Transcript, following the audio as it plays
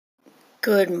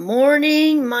Good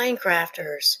morning,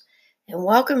 Minecrafters, and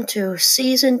welcome to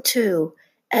Season 2,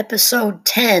 Episode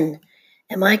 10,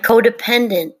 Am I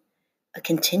Codependent? A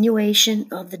continuation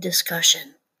of the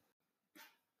discussion.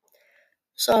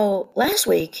 So, last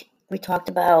week we talked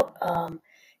about,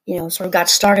 sort of got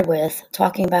started with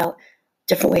talking about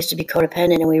different ways to be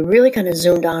codependent, and we really kind of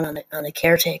zoomed on the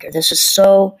caretaker. This is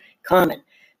so common.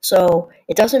 So,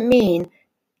 it doesn't mean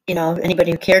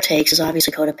anybody who caretakes is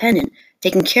obviously codependent.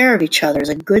 Taking care of each other is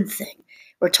a good thing.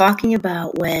 We're talking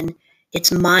about when it's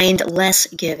mindless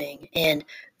giving and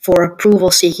for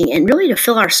approval seeking, and really to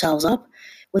fill ourselves up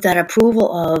with that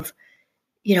approval of,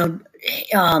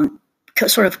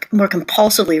 sort of more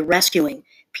compulsively rescuing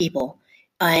people.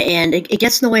 And it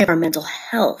gets in the way of our mental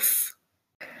health.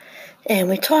 And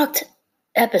we talked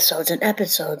episodes and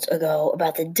episodes ago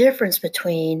about the difference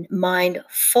between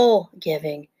mindful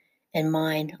giving and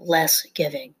mindless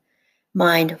giving.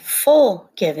 Mindful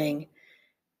giving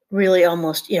really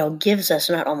almost, gives us,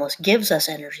 not almost, gives us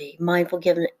energy. Mindful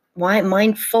giving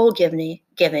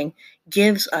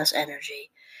gives us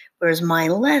energy, whereas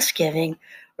mindless giving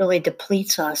really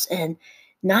depletes us. And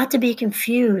not to be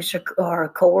confused or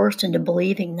coerced into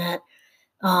believing that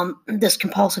this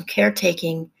compulsive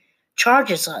caretaking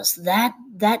charges us. That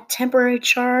temporary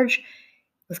charge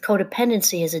with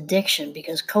codependency is addiction,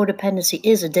 because codependency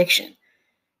is addiction.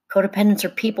 Codependents are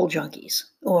people junkies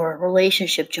or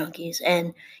relationship junkies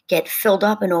and get filled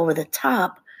up and over the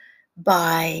top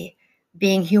by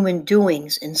being human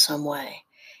doings in some way.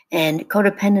 And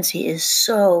codependency is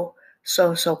so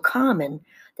common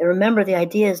that, remember, the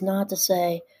idea is not to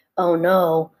say, oh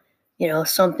no,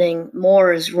 something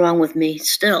more is wrong with me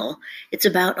still. It's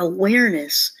about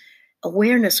awareness of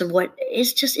what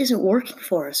just isn't working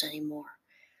for us anymore.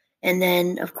 And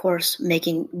then, of course,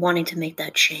 wanting to make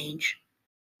that change.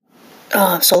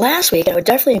 So last week, I would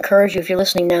definitely encourage you, if you're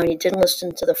listening now and you didn't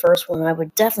listen to the first one, I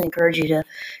would definitely encourage you to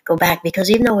go back, because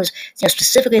even though it was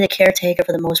specifically the caretaker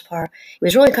for the most part, it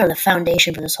was really kind of the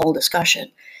foundation for this whole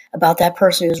discussion about that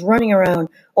person who's running around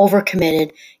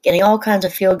overcommitted, getting all kinds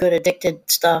of feel-good addicted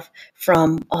stuff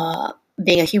from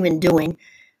being a human doing,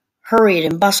 hurried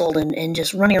and bustled and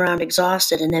just running around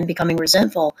exhausted, and then becoming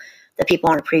resentful that people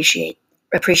aren't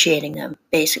appreciating them,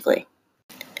 basically.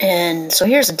 And so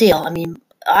here's the deal. I mean,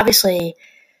 obviously,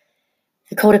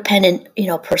 the codependent,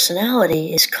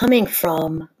 personality is coming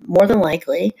from, more than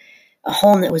likely, a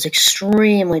home that was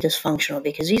extremely dysfunctional,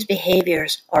 because these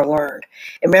behaviors are learned.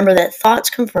 And remember that thoughts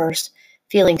come first,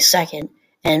 feelings second,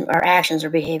 and our actions or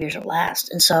behaviors are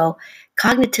last. And so,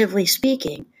 cognitively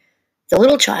speaking, the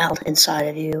little child inside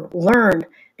of you learned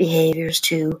behaviors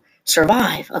to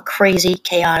survive a crazy,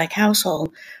 chaotic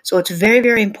household. So it's very,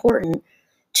 very important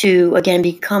to, again,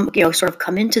 come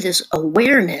into this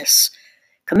awareness,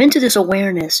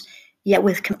 yet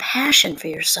with compassion for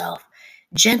yourself,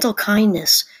 gentle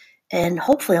kindness, and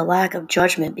hopefully a lack of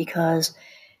judgment, because,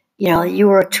 you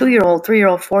were a 2-year-old,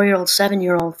 3-year-old, 4-year-old,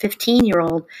 7-year-old,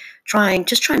 15-year-old, trying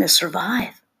to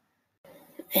survive.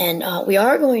 And we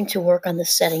are going to work on the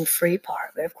setting free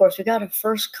part. But of course, we got to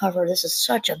first cover, this is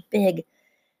such a big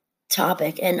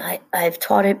topic, and I've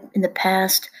taught it in the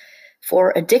past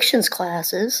for addictions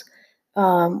classes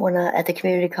when at the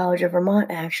Community College of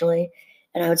Vermont, actually.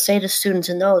 And I would say to students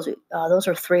in those are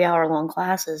 3-hour-long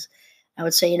classes, I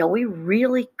would say, we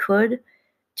really could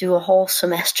do a whole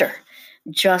semester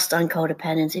just on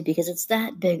codependency, because it's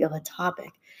that big of a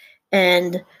topic.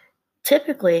 And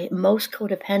typically, most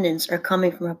codependents are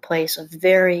coming from a place of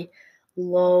very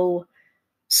low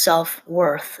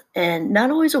self-worth, and not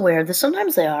always aware that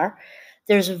sometimes they are.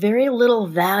 There's very little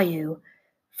value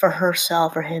for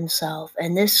herself or himself,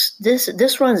 and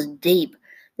this runs deep.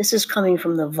 This is coming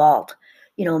from the vault,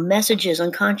 messages,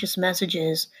 unconscious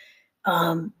messages,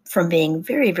 from being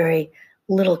very, very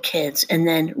little kids, and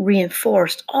then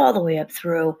reinforced all the way up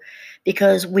through,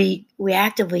 because we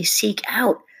actively seek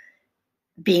out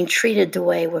being treated the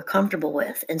way we're comfortable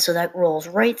with. And so that rolls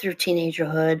right through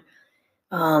teenagerhood.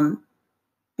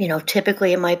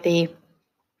 Typically it might be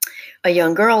a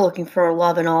young girl looking for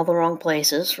love in all the wrong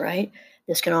places, right?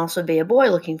 This can also be a boy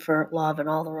looking for love in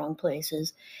all the wrong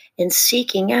places and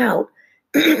seeking out,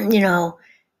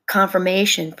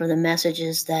 confirmation for the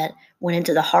messages that went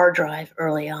into the hard drive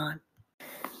early on.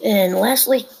 And last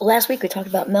week we talked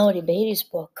about Melody Beattie's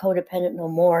book, Codependent No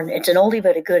More, and it's an oldie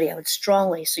but a goodie. I would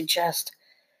strongly suggest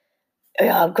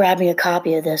grabbing a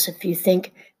copy of this if you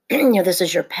think this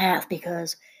is your path,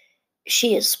 because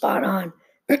she is spot on.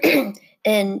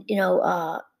 And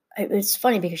it's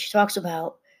funny because she talks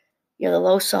about the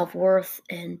low self-worth,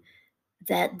 and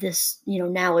that this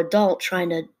now adult trying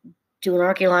to do an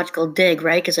archaeological dig,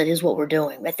 right? Because that is what we're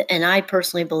doing. And I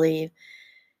personally believe,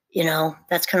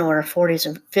 that's kind of what our 40s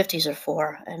and 50s are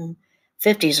for. And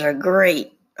 50s are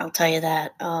great, I'll tell you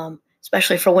that.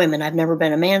 Especially for women. I've never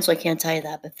been a man, so I can't tell you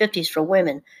that. But 50s for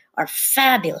women are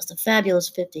fabulous, the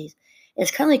fabulous 50s.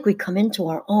 It's kind of like we come into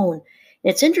our own. And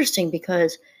it's interesting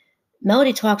because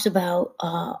Melody talks about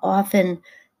often,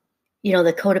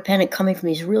 the codependent coming from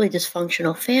these really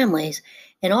dysfunctional families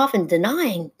and often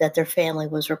denying that their family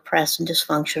was repressed and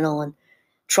dysfunctional and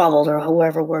troubled or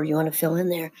whoever word you want to fill in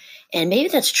there. And maybe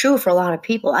that's true for a lot of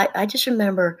people. I just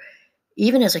remember,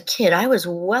 even as a kid, I was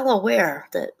well aware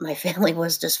that my family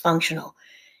was dysfunctional.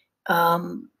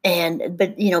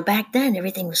 But back then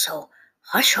everything was so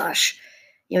hush hush.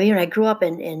 I grew up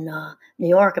in New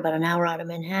York, about an hour out of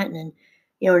Manhattan, and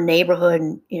a neighborhood,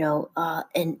 and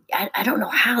I don't know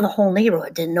how the whole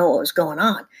neighborhood didn't know what was going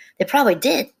on. They probably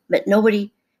did, but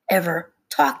nobody ever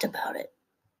talked about it.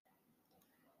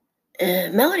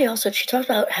 Melody also, she talked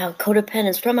about how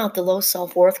codependence from out the low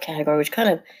self-worth category, which kind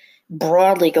of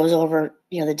broadly goes over,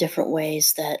 the different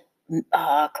ways that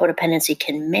codependency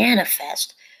can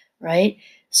manifest, right?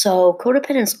 So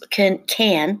codependents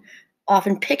can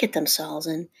often pick at themselves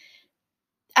and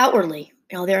outwardly,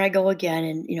 there I go again,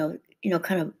 and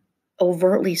kind of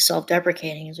overtly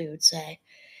self-deprecating, as we would say.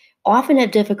 Often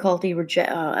have difficulty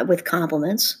with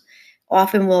compliments.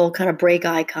 Often will kind of break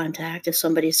eye contact if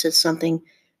somebody says something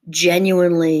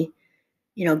genuinely,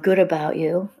 good about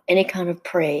you, any kind of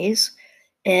praise.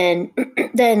 And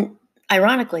then,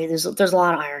 ironically, there's a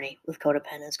lot of irony with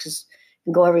codependence because it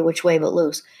can go every which way but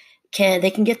loose.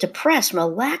 They can get depressed from a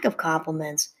lack of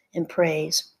compliments and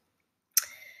praise.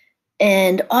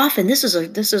 And often this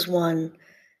is one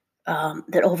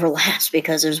that overlaps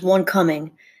because there's one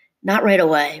coming, not right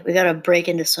away. We got to break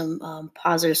into some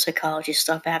positive psychology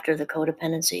stuff after the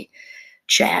codependency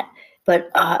chat.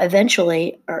 But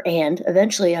eventually,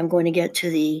 I'm going to get to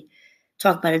the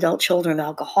talk about adult children of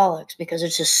alcoholics because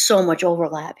there's just so much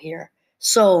overlap here,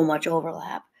 so much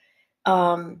overlap.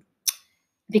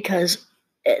 Because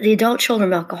the adult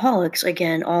children of alcoholics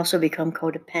again also become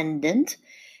codependent,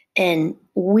 and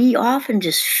we often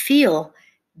just feel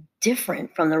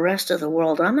different from the rest of the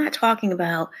world. And I'm not talking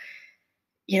about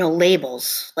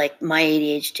labels like my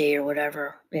ADHD or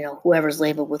whatever, whoever's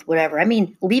labeled with whatever. I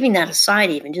mean, leaving that aside,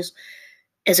 even just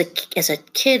as a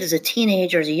kid, as a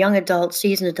teenager, as a young adult,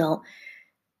 seasoned adult,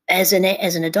 as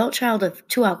an adult child of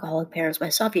two alcoholic parents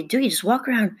myself, you just walk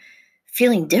around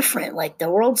feeling different, like the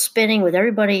world's spinning with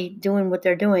everybody doing what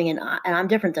they're doing, and I'm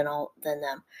different than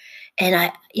them. And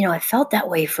I felt that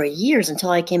way for years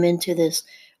until I came into this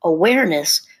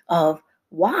awareness of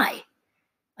why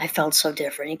I felt so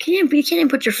different. You can't even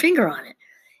put your finger on it.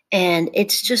 And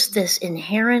it's just this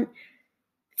inherent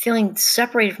feeling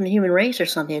separated from the human race or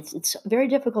something. It's very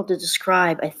difficult to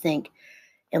describe, I think,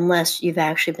 unless you've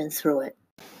actually been through it.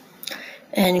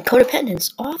 And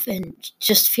codependents often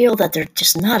just feel that they're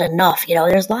just not enough.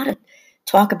 There's a lot of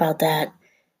talk about that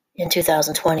in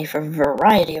 2020 for a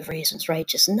variety of reasons, right?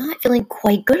 Just not feeling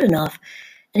quite good enough.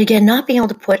 And again, not being able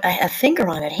to put a finger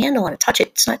on it, handle on it, touch it,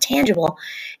 it's not tangible.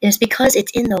 And it's because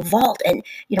it's in the vault. And,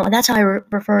 that's how I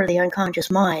refer to the unconscious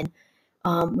mind,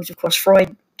 which, of course,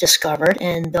 Freud discovered.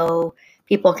 And though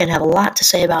people can have a lot to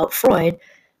say about Freud,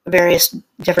 various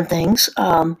different things,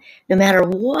 no matter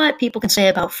what people can say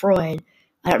about Freud,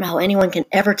 I don't know how anyone can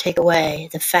ever take away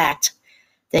the fact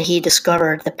that he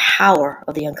discovered the power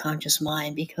of the unconscious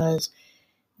mind, because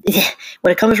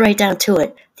when it comes right down to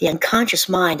it, the unconscious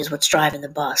mind is what's driving the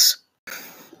bus.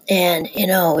 And,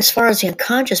 as far as the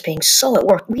unconscious being so at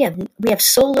work, we have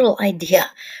so little idea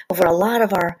of what a lot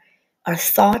of our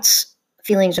thoughts,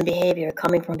 feelings, and behavior are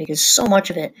coming from, because so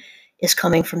much of it is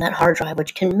coming from that hard drive,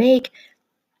 which can make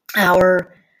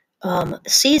our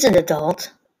seasoned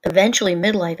adult, eventually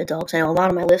midlife adults. I know a lot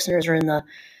of my listeners are in the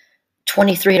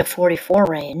 23 to 44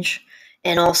 range,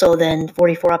 and also then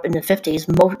 44 up in the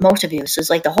 50s, most of you. So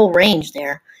it's like the whole range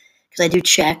there, because I do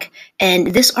check. And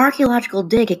this archaeological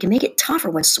dig, it can make it tougher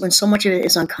when so much of it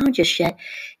is unconscious yet.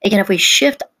 Again, if we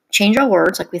change our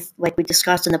words, like we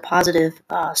discussed in the positive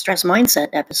stress mindset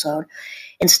episode,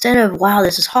 instead of, wow,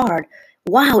 this is hard,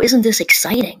 wow, isn't this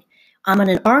exciting? I'm on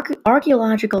an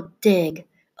archaeological dig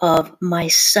of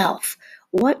myself.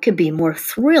 What could be more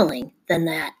thrilling than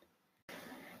that?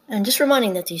 And just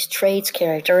reminding that these traits,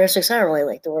 characteristics, I don't really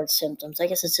like the word symptoms. I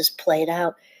guess it's just played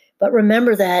out. But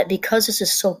remember that because this is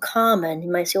so common,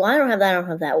 you might say, well, I don't have that, I don't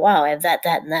have that. Wow, I have that,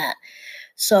 that, and that.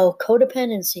 So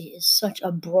codependency is such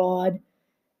a broad,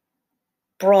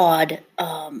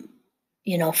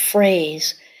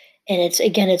 phrase. And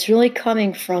it's really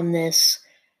coming from this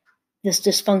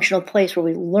dysfunctional place where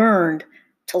we learned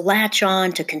latch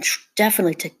on to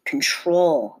definitely to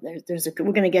control. We're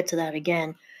going to get to that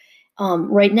again.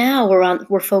 Right now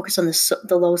we're focused on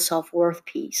the low self-worth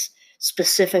piece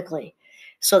specifically.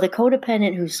 So the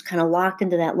codependent who's kind of locked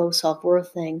into that low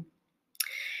self-worth thing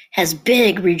has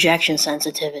big rejection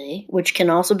sensitivity, which can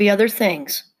also be other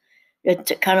things.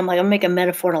 It's kind of like, I'm making a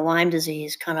metaphor to Lyme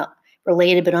disease, kind of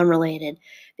related but unrelated,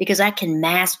 because that can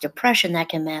mask depression, that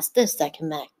can mask this, that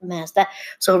can mask that.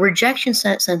 So rejection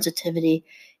sensitivity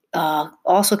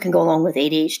also can go along with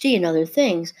ADHD and other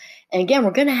things. And again,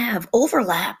 we're going to have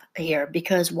overlap here,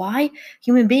 because why?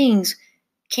 Human beings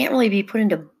can't really be put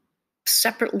into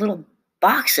separate little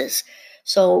boxes.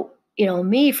 So,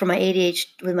 me for my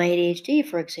ADHD, with my ADHD,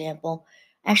 for example,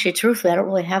 actually, truthfully, I don't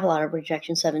really have a lot of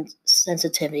rejection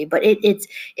sensitivity, but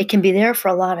it can be there for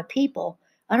a lot of people.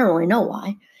 I don't really know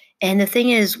why. And the thing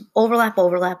is, overlap,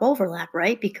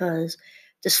 right? Because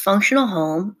dysfunctional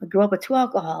home. I grew up with two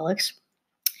alcoholics.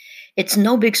 It's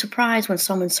no big surprise when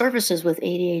someone surfaces with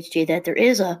ADHD that there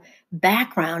is a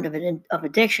background of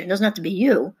addiction. It doesn't have to be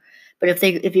you, but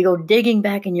if you go digging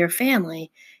back in your family,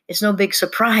 it's no big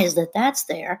surprise that that's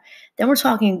there. Then we're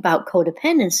talking about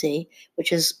codependency,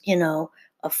 which is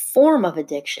a form of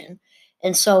addiction.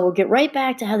 And so we'll get right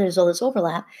back to how there's all this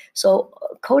overlap. So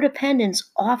codependents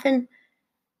often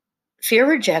fear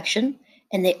rejection,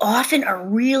 and they often are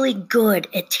really good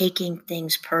at taking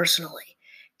things personally,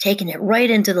 taking it right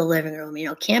into the living room.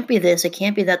 Can't be this, it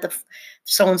can't be that the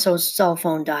so-and-so's cell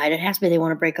phone died. It has to be they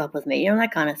want to break up with me,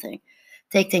 that kind of thing.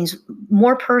 Take things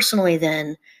more personally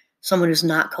than someone who's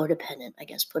not codependent, I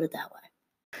guess, put it that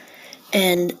way.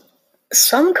 And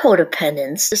some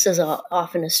codependents, this is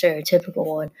often a stereotypical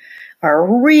one, are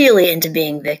really into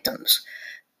being victims.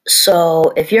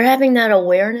 So if you're having that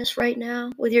awareness right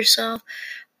now with yourself,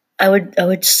 I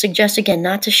would suggest, again,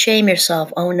 not to shame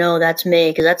yourself. Oh no, that's me,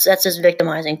 because that's just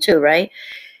victimizing too, right?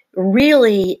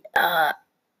 Really,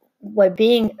 what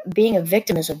being a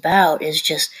victim is about is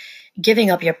just giving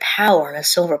up your power on a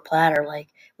silver platter, like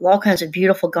with all kinds of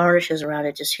beautiful garnishes around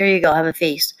it. Just, here you go, have a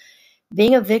feast.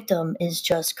 Being a victim is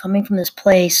just coming from this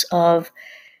place of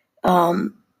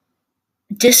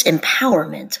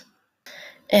disempowerment.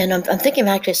 And I'm thinking of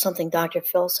actually something Dr.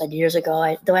 Phil said years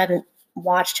ago, though I haven't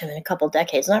watched him in a couple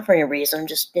decades, not for any reason,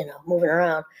 just, moving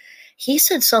around. He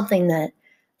said something that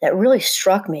really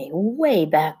struck me way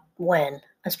back when. I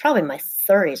was probably in my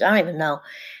 30s. I don't even know.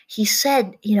 He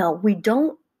said, we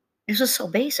don't, this is so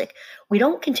basic, we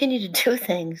don't continue to do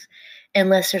things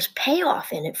unless there's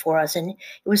payoff in it for us. And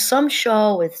it was some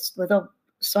show with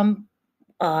some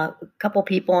couple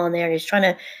people on there. He's trying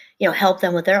to, help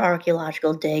them with their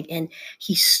archaeological dig. And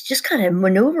he's just kind of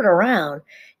maneuvered around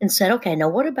and said, okay, now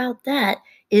what about that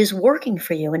is working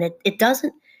for you? And it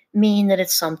doesn't mean that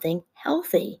it's something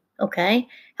healthy, okay?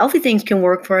 Healthy things can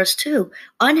work for us too.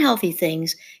 Unhealthy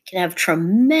things can have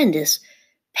tremendous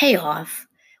payoff.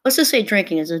 Let's just say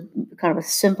drinking is a kind of a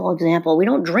simple example. We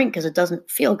don't drink because it doesn't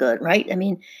feel good, right? I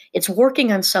mean, it's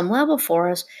working on some level for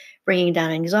us, bringing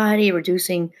down anxiety,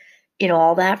 reducing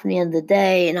all that from the end of the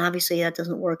day. And obviously that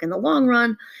doesn't work in the long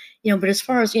run, but as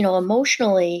far as,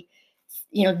 emotionally,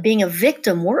 being a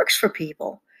victim works for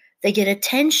people. They get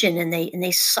attention and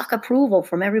they suck approval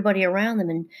from everybody around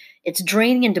them. And it's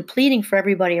draining and depleting for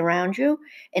everybody around you.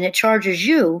 And it charges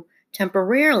you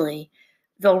temporarily.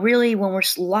 Though really, when we're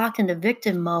locked into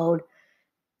victim mode,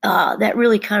 that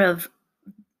really kind of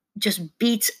just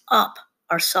beats up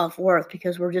our self-worth,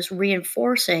 because we're just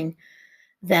reinforcing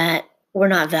that we're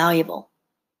not valuable.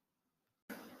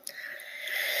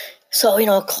 So,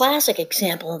 a classic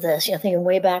example of this, thinking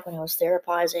way back when I was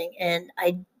therapizing, and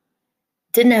I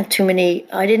didn't have too many,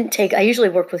 I usually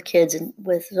worked with kids, and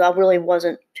I really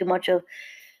wasn't too much of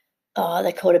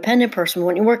the codependent person.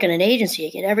 When you work in an agency,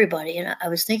 you get everybody. And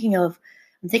I'm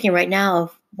thinking right now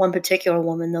of one particular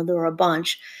woman, though there were a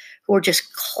bunch, who were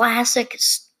just classic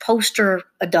poster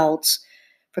adults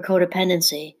for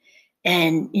codependency.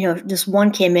 And, this one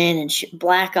came in and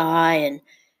black eye, and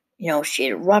she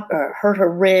had hurt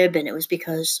her rib, and it was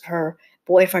because her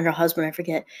boyfriend or husband, I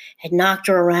forget, had knocked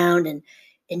her around,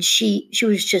 and she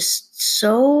was just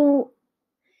so,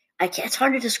 it's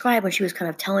hard to describe when she was kind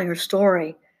of telling her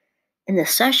story in the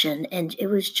session, and it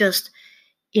was just,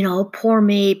 poor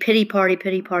me, pity party,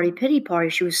 pity party, pity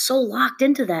party. She was so locked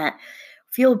into that.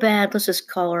 Feel bad, let's just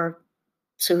call her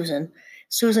Susan.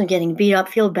 Susan getting beat up,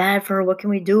 feel bad for her, what can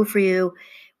we do for you?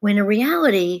 When in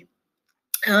reality,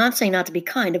 I'm not saying not to be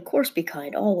kind. Of course, be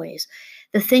kind, always.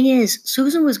 The thing is,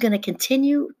 Susan was going to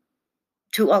continue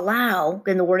to allow,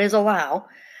 and the word is allow,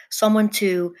 someone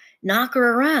to knock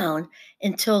her around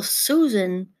until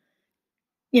Susan,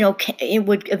 it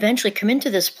would eventually come into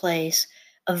this place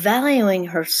of valuing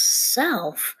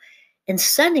herself and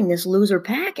sending this loser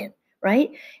packing,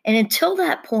 right? And until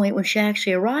that point, when she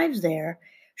actually arrives there,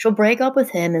 she'll break up with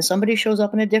him and somebody shows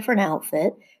up in a different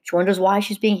outfit. She wonders why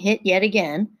she's being hit yet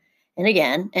again and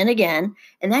again and again.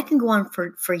 And that can go on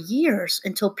for years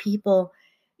until people,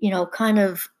 kind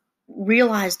of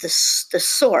realize the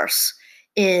source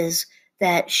is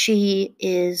that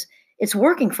it's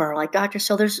working for her. Like Dr.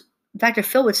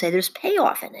 Phil would say, there's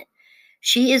payoff in it.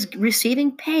 She is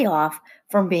receiving payoff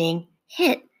from being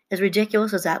hit, as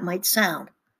ridiculous as that might sound.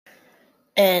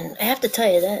 And I have to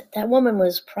tell you that woman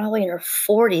was probably in her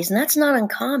 40s, and that's not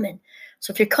uncommon.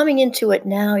 So if you're coming into it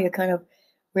now, you're kind of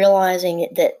realizing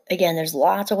that, again, there's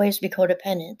lots of ways to be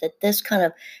codependent, that this kind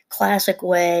of classic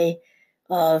way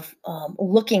of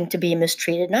looking to be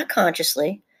mistreated, not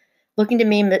consciously, looking to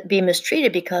be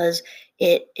mistreated because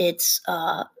it's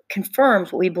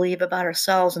confirms what we believe about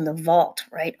ourselves in the vault,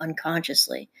 right,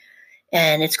 unconsciously.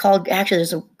 And it's called, actually,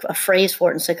 there's a phrase for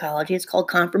it in psychology. It's called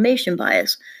confirmation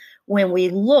bias. When we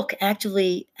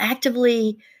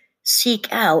actively seek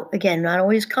out, again, not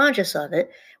always conscious of it,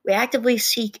 we actively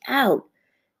seek out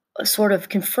a sort of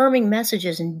confirming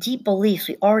messages and deep beliefs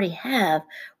we already have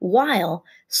while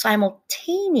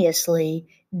simultaneously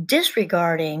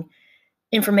disregarding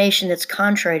information that's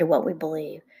contrary to what we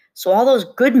believe. So all those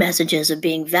good messages of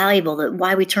being valuable, that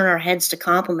why we turn our heads to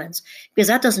compliments, because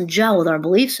that doesn't gel with our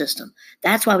belief system.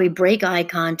 That's why we break eye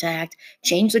contact,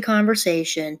 change the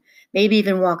conversation, maybe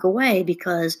even walk away,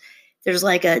 because there's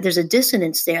a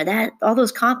dissonance there. That all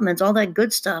those compliments, all that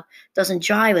good stuff doesn't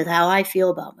jive with how I feel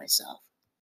about myself.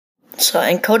 So,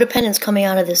 and codependence coming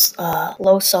out of this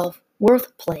low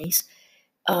self-worth place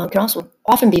can also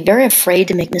often be very afraid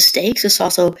to make mistakes. This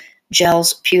also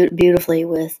gels beautifully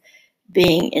with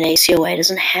being in ACOA. It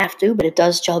doesn't have to, but it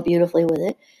does gel beautifully with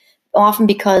it. Often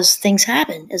because things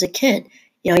happen as a kid.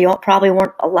 You probably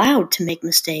weren't allowed to make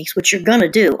mistakes, which you're going to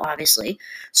do, obviously.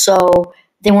 So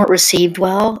they weren't received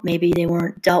well. Maybe they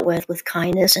weren't dealt with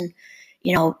kindness and,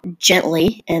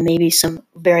 gently, and maybe some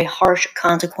very harsh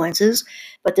consequences.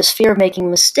 But this fear of making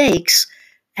mistakes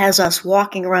has us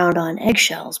walking around on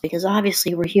eggshells because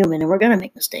obviously we're human and we're going to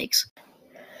make mistakes.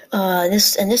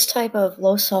 This type of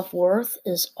low self-worth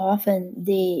is often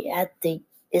the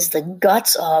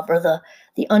guts of, or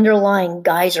the underlying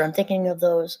geyser. I'm thinking of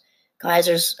those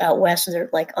geysers out west, and they're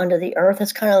like under the earth.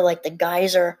 It's kind of like the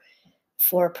geyser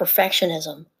for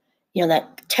perfectionism,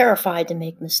 that terrified to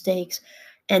make mistakes,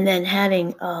 and then having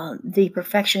the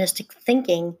perfectionistic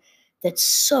thinking that's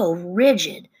so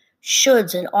rigid,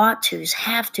 shoulds and ought tos,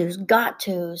 have tos, got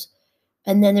tos,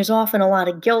 and then there's often a lot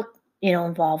of guilt,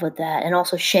 involved with that, and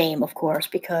also shame, of course,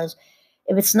 because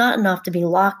if it's not enough to be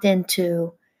locked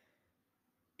into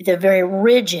the very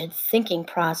rigid thinking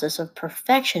process of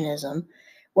perfectionism,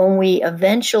 when we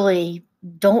eventually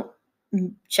don't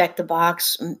check the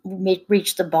box,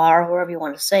 reach the bar, however you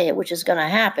want to say it, which is going to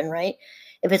happen, right?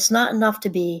 If it's not enough to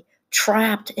be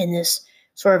trapped in this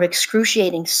sort of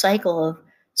excruciating cycle of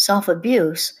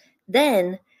self-abuse,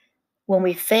 then when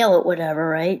we fail at whatever,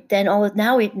 right? Then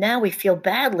now we feel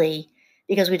badly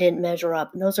because we didn't measure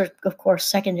up, and those are, of course,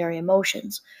 secondary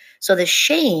emotions. So the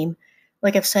shame,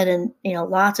 like I've said in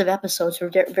lots of episodes for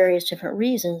various different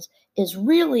reasons, is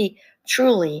really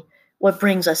truly what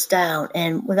brings us down,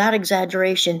 and without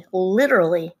exaggeration,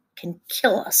 literally can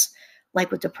kill us,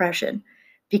 like with depression,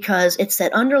 because it's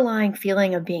that underlying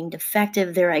feeling of being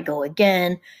defective. There I go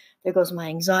again. There goes my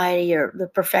anxiety, or the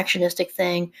perfectionistic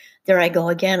thing. There I go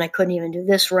again. I couldn't even do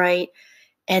this right.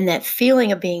 And that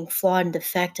feeling of being flawed and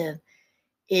defective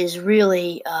is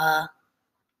really,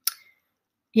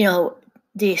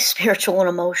 the spiritual and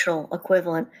emotional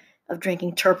equivalent of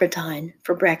drinking turpentine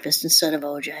for breakfast instead of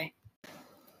OJ.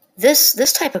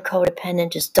 This type of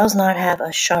codependent just does not have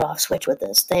a shut-off switch with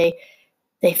this. They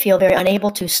feel very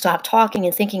unable to stop talking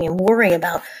and thinking and worrying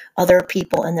about other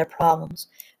people and their problems.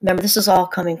 Remember, this is all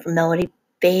coming from Melody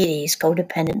Beattie's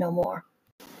Codependent No More.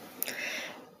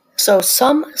 So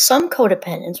some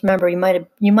codependents, remember,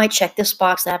 you might check this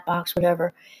box, that box,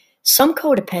 whatever. Some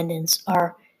codependents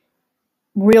are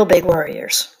real big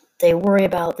worriers. They worry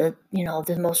about the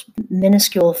most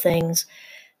minuscule things.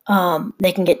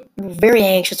 They can get very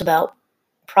anxious about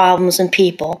problems and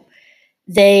people.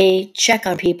 They check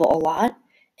on people a lot,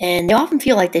 and they often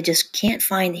feel like they just can't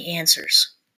find the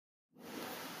answers.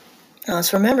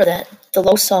 So remember that the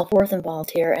low self-worth involved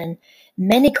here, and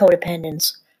many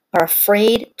codependents are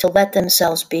afraid to let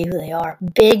themselves be who they are.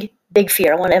 Big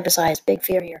fear. I want to emphasize big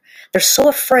fear here. They're so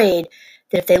afraid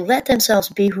that if they let themselves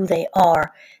be who they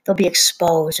are, they'll be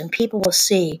exposed, and people will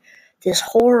see this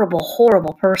horrible,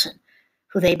 horrible person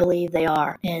who they believe they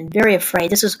are, and very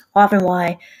afraid. This is often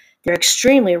why They're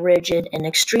extremely rigid and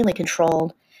extremely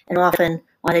controlled, and often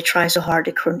why they try so hard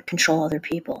to control other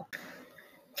people.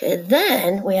 Okay,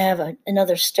 then we have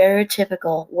another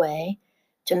stereotypical way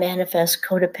to manifest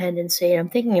codependency. And I'm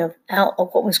thinking of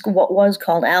what was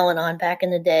called Al-Anon back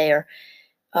in the day, or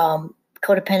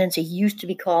codependency used to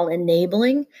be called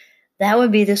enabling. That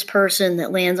would be this person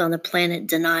that lands on the planet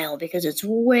denial, because it's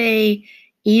way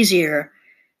easier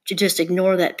to just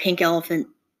ignore that pink elephant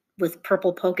with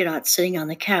purple polka dots sitting on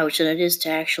the couch than it is to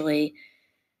actually,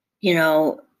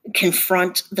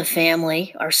 confront the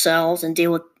family ourselves and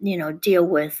deal with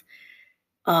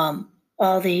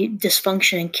all the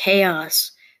dysfunction and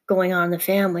chaos going on in the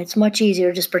family. It's much easier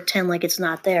to just pretend like it's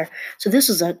not there. So this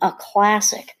is a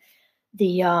classic.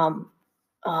 The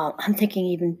I'm thinking,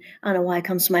 even, I don't know why it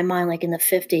comes to my mind, like in the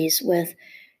 50s with,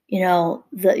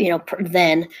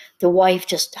 then the wife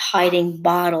just hiding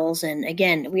bottles. And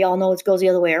again, we all know it goes the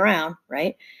other way around,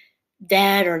 right?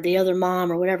 Dad or the other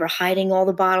mom or whatever, hiding all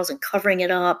the bottles and covering it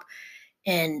up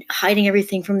and hiding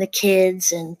everything from the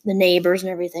kids and the neighbors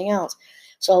and everything else.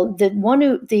 So the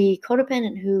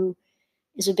codependent who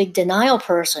is a big denial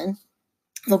person,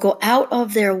 they'll go out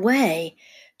of their way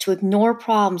to ignore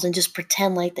problems and just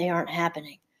pretend like they aren't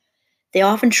happening. They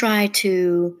often try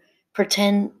to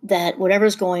pretend that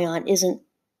whatever's going on isn't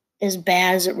as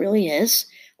bad as it really is.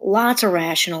 Lots of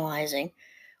rationalizing.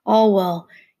 Oh, well,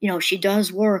 she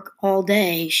does work all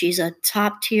day. She's a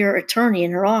top tier attorney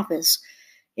in her office.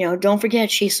 Don't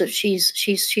forget she's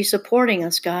supporting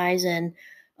us, guys, and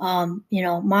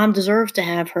mom deserves to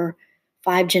have her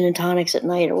 5 gin and tonics at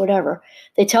night or whatever.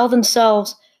 They tell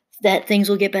themselves that things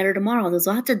will get better tomorrow. There's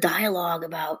lots of dialogue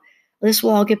about this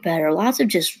will all get better. Lots of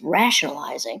just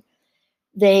rationalizing.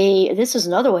 This is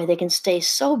another way they can stay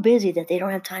so busy that they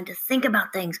don't have time to think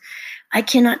about things. I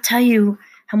cannot tell you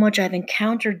how much I've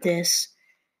encountered this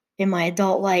in my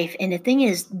adult life. And the thing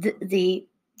is, the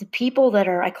people that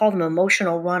are, I call them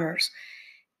emotional runners,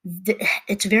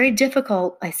 it's very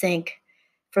difficult, I think,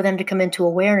 for them to come into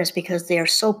awareness because they are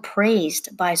so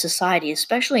praised by society,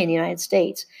 especially in the United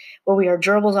States, where we are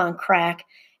gerbils on crack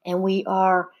and we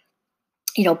are,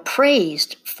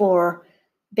 praised for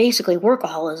basically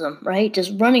workaholism, right?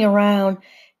 Just running around,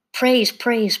 praise,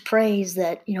 praise, praise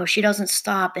that, she doesn't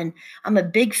stop. And I'm a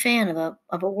big fan of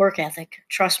a work ethic.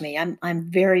 Trust me,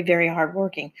 I'm very, very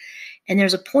hardworking. And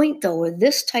there's a point though where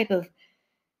this type of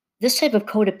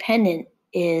codependent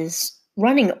is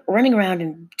running around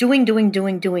and doing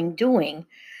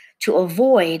to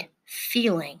avoid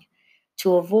feeling,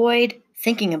 to avoid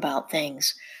thinking about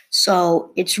things.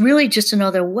 So it's really just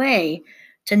another way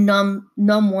to numb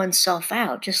oneself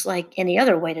out, just like any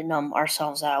other way to numb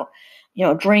ourselves out.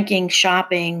 Drinking,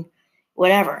 shopping,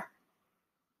 whatever.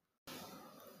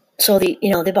 So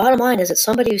the bottom line is that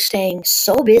somebody who's staying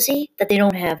so busy that they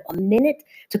don't have a minute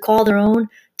to call their own,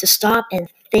 to stop and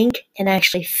think and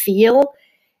actually feel,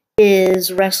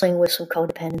 is wrestling with some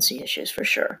codependency issues for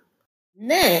sure.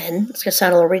 And then, it's going to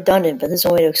sound a little redundant, but there's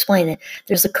no way to explain it.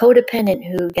 There's the codependent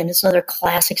who, again, it's another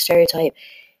classic stereotype,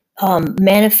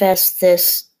 manifests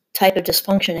this type of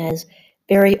dysfunction as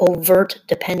very overt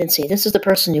dependency. This is the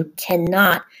person who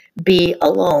cannot be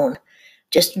alone.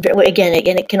 Just again,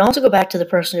 it can also go back to the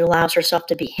person who allows herself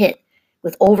to be hit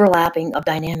with overlapping of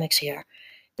dynamics here.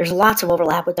 There's lots of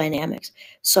overlap with dynamics.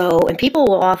 So, and people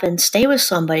will often stay with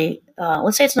somebody.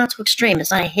 Let's say it's not too extreme.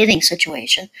 It's not a hitting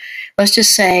situation. Let's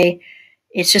just say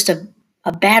it's just a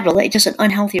bad just an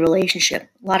unhealthy relationship.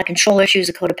 A lot of control issues,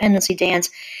 a codependency dance,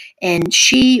 and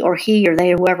she or he or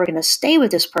they or whoever are going to stay with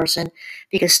this person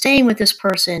because staying with this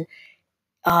person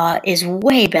is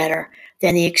way better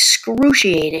than the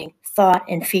excruciating thought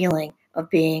and feeling of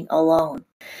being alone.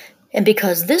 And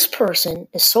because this person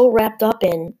is so wrapped up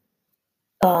in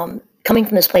coming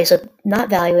from this place of not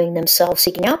valuing themselves,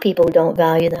 seeking out people who don't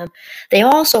value them, they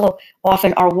also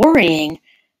often are worrying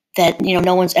that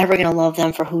no one's ever going to love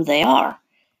them for who they are.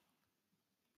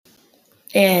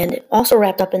 And also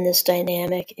wrapped up in this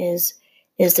dynamic is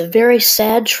the very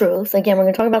sad truth. Again, we're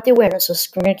going to talk about the awareness, so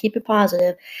we're going to keep it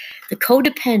positive. The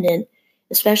codependent,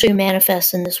 especially who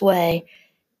manifests in this way,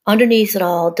 underneath it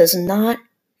all, does not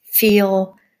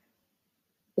feel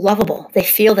lovable. They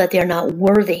feel that they're not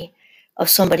worthy of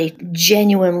somebody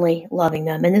genuinely loving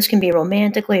them. And this can be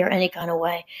romantically or any kind of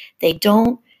way. They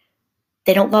don't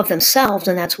love themselves,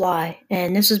 and that's why.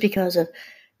 And this is because of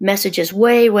messages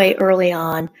way, way early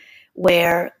on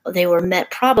where they were met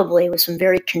probably with some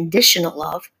very conditional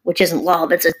love, which isn't love.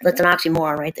 That's an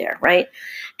oxymoron right there, right?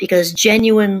 Because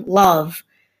genuine love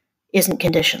isn't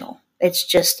conditional. It's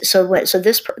just so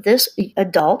this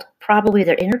adult, probably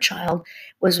their inner child,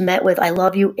 was met with "I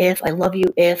love you if, I love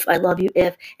you if, I love you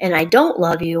if," and "I don't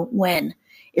love you when."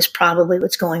 is probably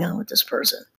what's going on with this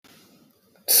person.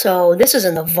 So this is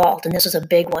in the vault, and this is a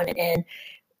big one. And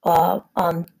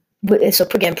so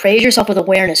again, praise yourself with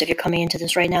awareness if you're coming into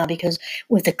this right now, because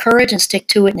with the courage and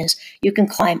stick-to-itness, you can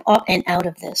climb up and out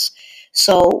of this.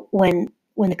 So when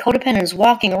the codependent is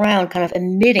walking around kind of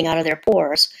emitting out of their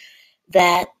pores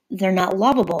that they're not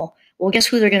lovable, well, guess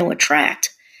who they're going to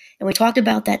attract? And we talked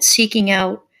about that seeking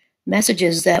out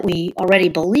messages that we already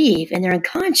believe, and they're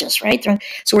unconscious, right?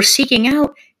 So we're seeking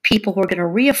out people who are going to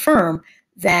reaffirm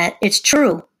that it's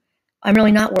true. I'm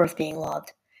really not worth being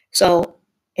loved. So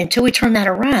until we turn that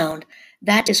around,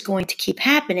 that is going to keep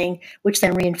happening, which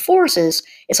then reinforces.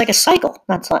 It's like a cycle,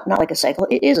 not like a cycle.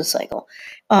 It is a cycle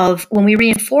of when we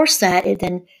reinforce that, it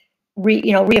then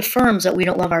reaffirms that we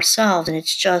don't love ourselves, and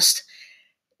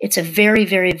it's a very,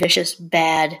 very vicious,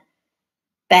 bad,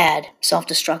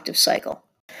 self-destructive cycle.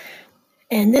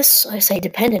 And this, I say,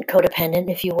 dependent,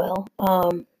 codependent, if you will,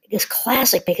 is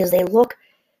classic because they look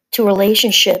to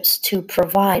relationships to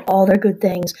provide all their good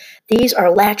things. These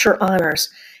are latcher honors,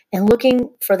 and looking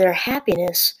for their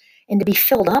happiness and to be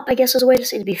filled up, I guess is a way to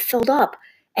say, to be filled up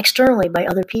externally by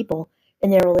other people in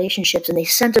their relationships. And they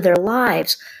center their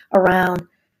lives around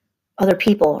other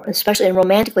people, especially and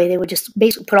romantically. They would just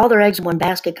basically put all their eggs in one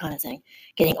basket kind of thing,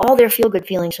 getting all their feel-good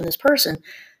feelings from this person.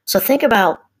 So think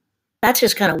about that's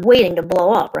just kind of waiting to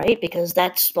blow up, right? Because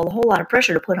that's a whole lot of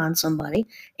pressure to put on somebody.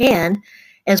 And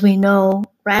as we know,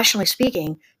 rationally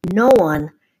speaking, no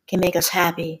one can make us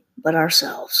happy but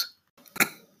ourselves.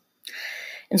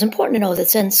 And it's important to know that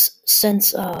since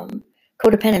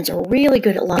codependents are really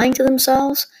good at lying to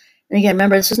themselves, and again,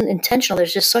 remember, this isn't intentional.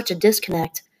 There's just such a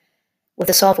disconnect with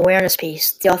the self-awareness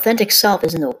piece. The authentic self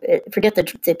is in forget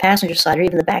the passenger side or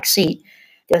even the back seat.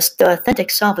 The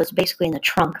authentic self is basically in the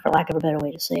trunk, for lack of a better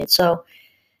way to say it. So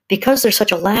because there's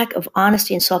such a lack of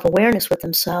honesty and self-awareness with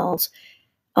themselves,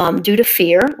 due to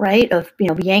fear, right, of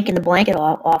yanking the blanket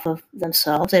off of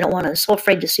themselves, they don't want to. So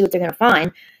afraid to see what they're going to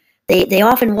find. They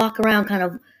often walk around kind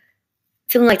of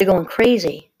feeling like they're going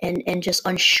crazy and just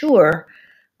unsure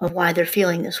of why they're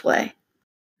feeling this way.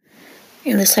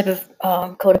 This type of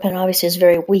codependent obviously has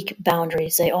very weak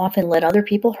boundaries. They often let other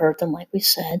people hurt them, like we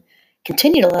said,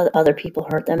 continue to let other people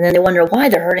hurt them, and then they wonder why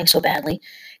they're hurting so badly.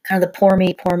 Kind of the poor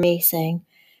me thing.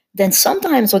 Then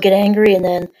sometimes they'll get angry and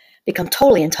then become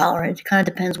totally intolerant. It kind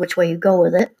of depends which way you go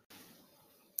with it.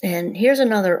 And here's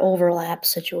another overlap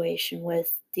situation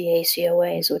with the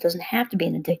ACOA, so it doesn't have to be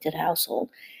an addicted household.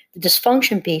 The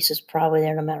dysfunction piece is probably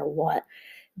there no matter what.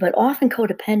 But often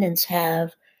codependents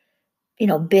have,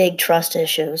 big trust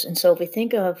issues. And so if we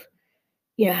think of,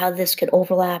 how this could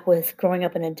overlap with growing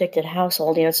up in an addicted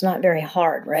household, it's not very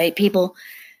hard, right? People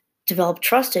develop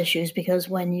trust issues because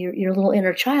when your little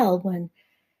inner child, when,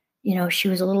 she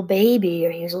was a little baby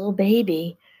or he was a little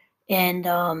baby, and,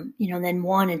 then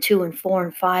 1 and 2 and 4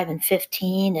 and 5 and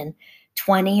 15 and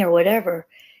 20 or whatever,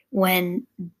 when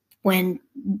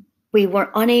we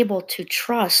were unable to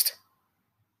trust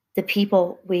the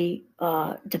people we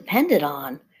depended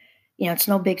on, it's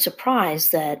no big surprise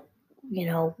that,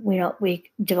 we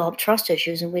develop trust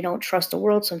issues and we don't trust the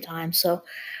world sometimes. So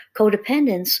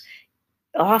codependents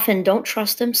often don't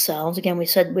trust themselves. Again, we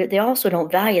said they also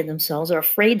don't value themselves. They're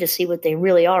afraid to see what they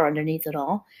really are underneath it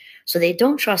all. So they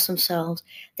don't trust themselves.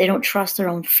 They don't trust their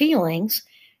own feelings,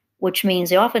 which means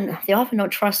they often don't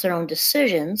trust their own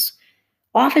decisions,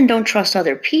 often don't trust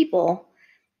other people,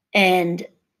 and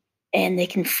they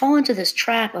can fall into this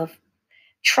trap of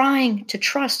trying to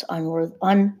trust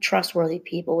untrustworthy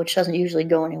people, which doesn't usually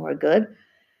go anywhere good.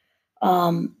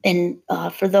 And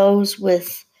for those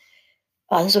with,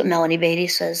 this is what Melanie Beatty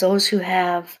says, those who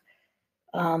have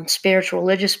spiritual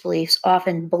religious beliefs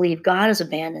often believe God has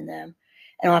abandoned them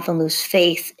and often lose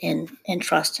faith in and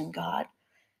trust in God.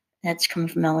 That's coming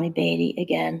from Melanie Beatty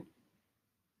again.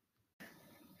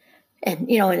 And,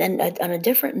 and on a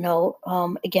different note,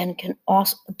 again, can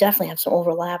also definitely have some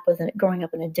overlap with growing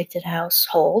up in an addicted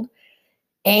household.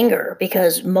 Anger,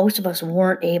 because most of us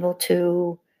weren't able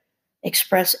to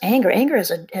express anger. Anger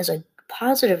has a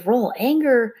positive role.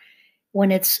 Anger,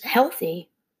 when it's healthy,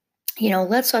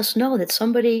 lets us know that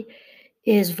somebody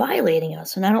is violating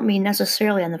us. And I don't mean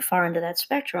necessarily on the far end of that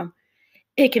spectrum.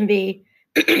 It can be,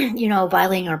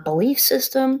 violating our belief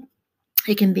system.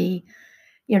 It can be,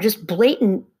 just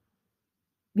blatant,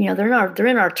 they're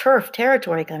in our turf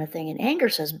territory kind of thing. And anger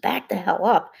says, back the hell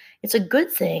up. It's a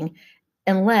good thing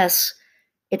unless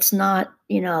it's not,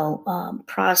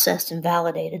 processed and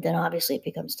validated, then obviously it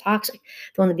becomes toxic.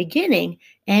 So in the beginning,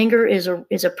 anger is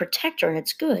a protector and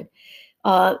it's good.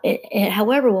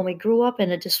 However, when we grew up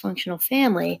in a dysfunctional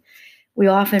family, we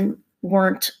often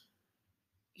weren't,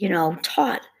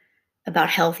 taught about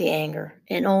healthy anger,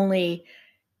 and only,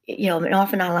 and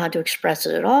often not allowed to express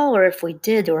it at all, or if we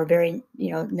did, there were very,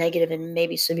 negative and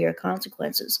maybe severe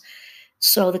consequences.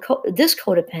 So this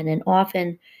codependent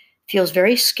often feels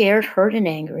very scared, hurt, and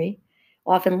angry,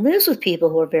 often lives with people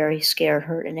who are very scared,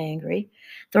 hurt, and angry.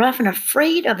 They're often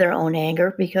afraid of their own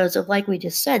anger because of, like we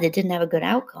just said, they didn't have a good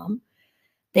outcome.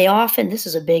 They often, this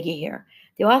is a biggie here,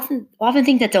 they often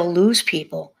think that they'll lose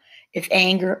people if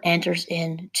anger enters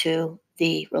into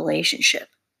the relationship.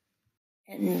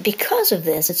 And because of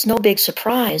this, it's no big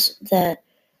surprise that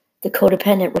the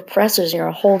codependent represses,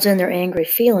 holds in their angry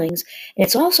feelings. And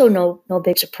it's also no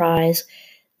big surprise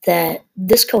that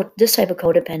this type of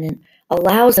codependent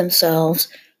allows themselves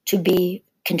to be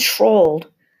controlled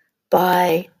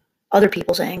by other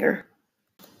people's anger.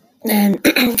 And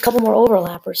a couple more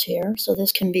overlappers here. So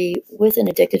this can be with an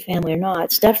addicted family or not.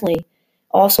 It's definitely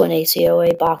also an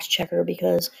ACOA box checker,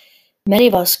 because many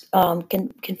of us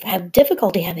can have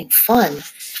difficulty having fun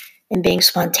and being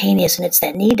spontaneous. And it's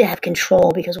that need to have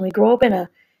control, because when we grow up in a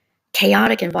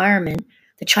chaotic environment,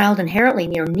 the child inherently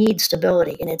needs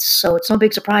stability. And it's no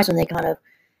big surprise when they kind of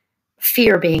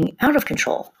fear being out of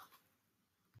control.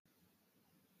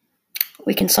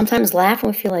 We can sometimes laugh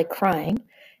when we feel like crying.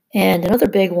 And another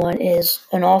big one is,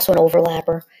 and also an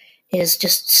overlapper, is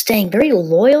just staying very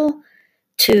loyal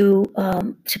to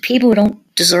people who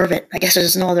don't deserve it. I guess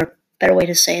there's no other better way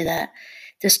to say that.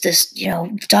 This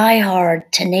diehard,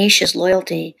 tenacious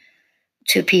loyalty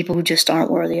to people who just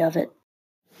aren't worthy of it.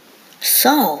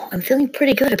 So I'm feeling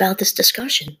pretty good about this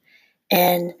discussion,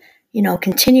 and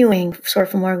continuing sort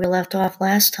of from where we left off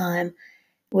last time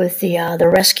with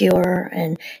the rescuer.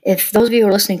 And if those of you who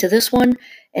are listening to this one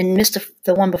and missed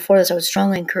the one before this, I would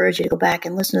strongly encourage you to go back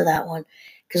and listen to that one,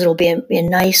 because it'll be a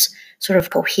nice sort of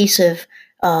cohesive,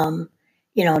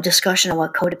 discussion of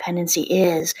what codependency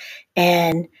is.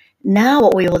 And now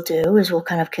what we will do is we'll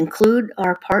kind of conclude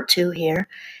our part 2 here,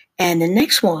 and the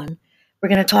next one we're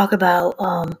going to talk about,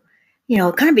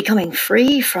 kind of becoming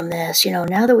free from this. Now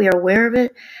that we are aware of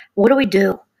it, what do we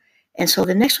do? And so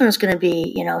the next one is going to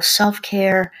be,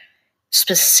 self-care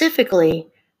specifically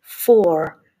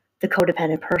for the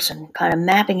codependent person, kind of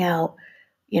mapping out,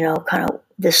 kind of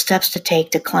the steps to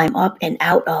take to climb up and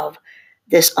out of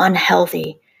this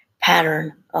unhealthy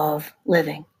pattern of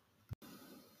living.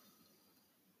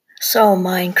 So,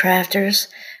 Mindcrafters,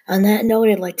 on that note,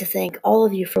 I'd like to thank all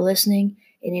of you for listening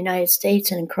in the United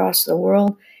States and across the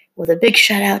world, with a big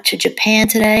shout out to Japan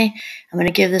today. I'm going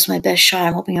to give this my best shot.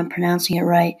 I'm hoping I'm pronouncing it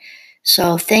right.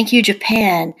 So thank you,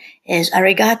 Japan, is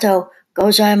arigato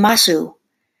gozaimasu.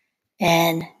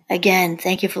 And again,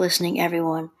 thank you for listening,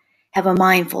 everyone. Have a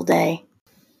mindful day.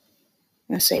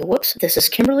 I'm going to say, whoops, this is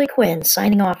Kimberly Quinn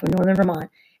signing off from Northern Vermont.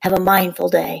 Have a mindful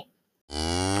day.